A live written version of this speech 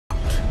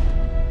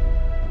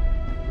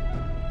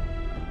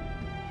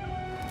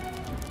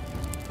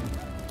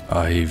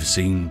I've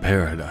seen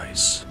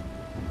paradise.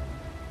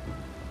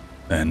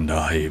 And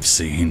I've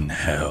seen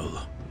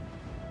hell.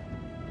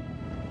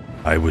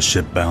 I was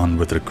shipbound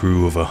with a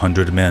crew of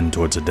 100 men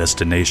towards a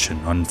destination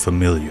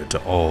unfamiliar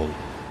to all.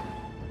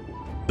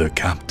 The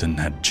captain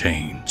had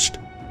changed.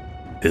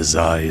 His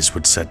eyes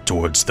would set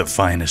towards the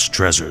finest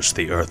treasures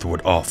the earth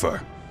would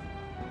offer,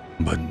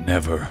 but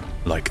never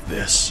like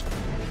this.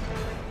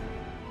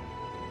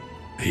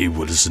 He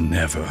was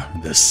never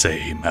the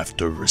same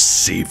after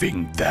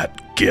receiving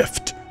that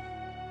gift.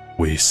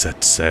 We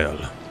set sail.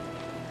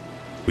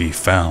 We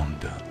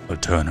found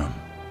Aeternum,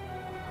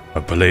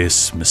 a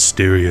place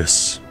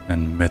mysterious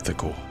and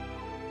mythical,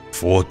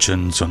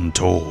 fortunes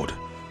untold,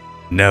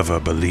 never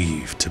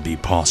believed to be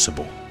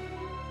possible.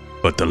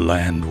 But the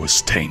land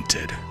was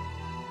tainted,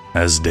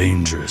 as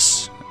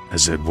dangerous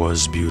as it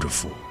was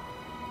beautiful.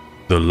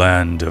 The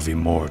land of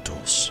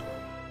immortals.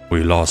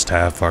 We lost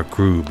half our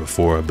crew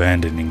before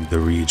abandoning the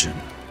region.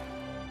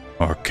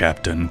 Our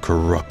captain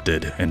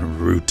corrupted and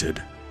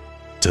rooted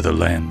to the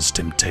land's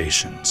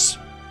temptations.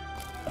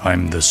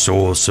 I'm the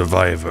sole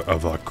survivor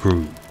of our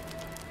crew.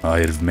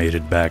 I have made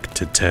it back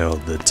to tell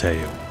the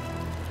tale,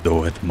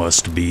 though it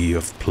must be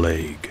of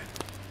plague,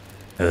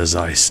 as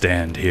I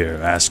stand here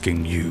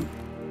asking you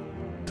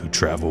to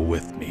travel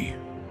with me.